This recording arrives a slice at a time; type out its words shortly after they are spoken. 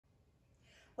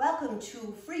Welcome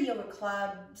to Free Yoga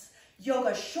Club's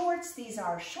Yoga Shorts. These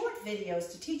are short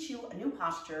videos to teach you a new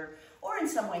posture or in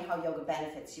some way how yoga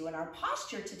benefits you. And our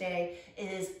posture today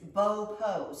is bow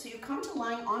pose. So you come to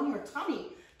lying on your tummy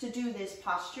to do this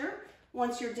posture.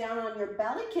 Once you're down on your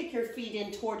belly, kick your feet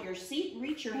in toward your seat,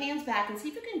 reach your hands back and see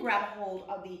if you can grab a hold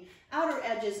of the outer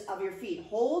edges of your feet.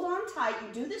 Hold on tight.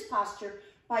 You do this posture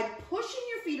by pushing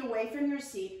your feet away from your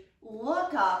seat.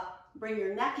 Look up, bring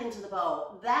your neck into the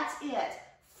bow. That's it.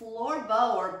 Floor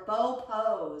bow or bow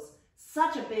pose.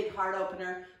 Such a big heart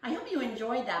opener. I hope you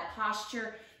enjoyed that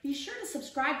posture. Be sure to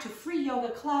subscribe to Free Yoga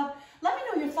Club. Let me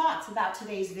know your thoughts about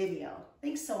today's video.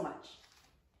 Thanks so much.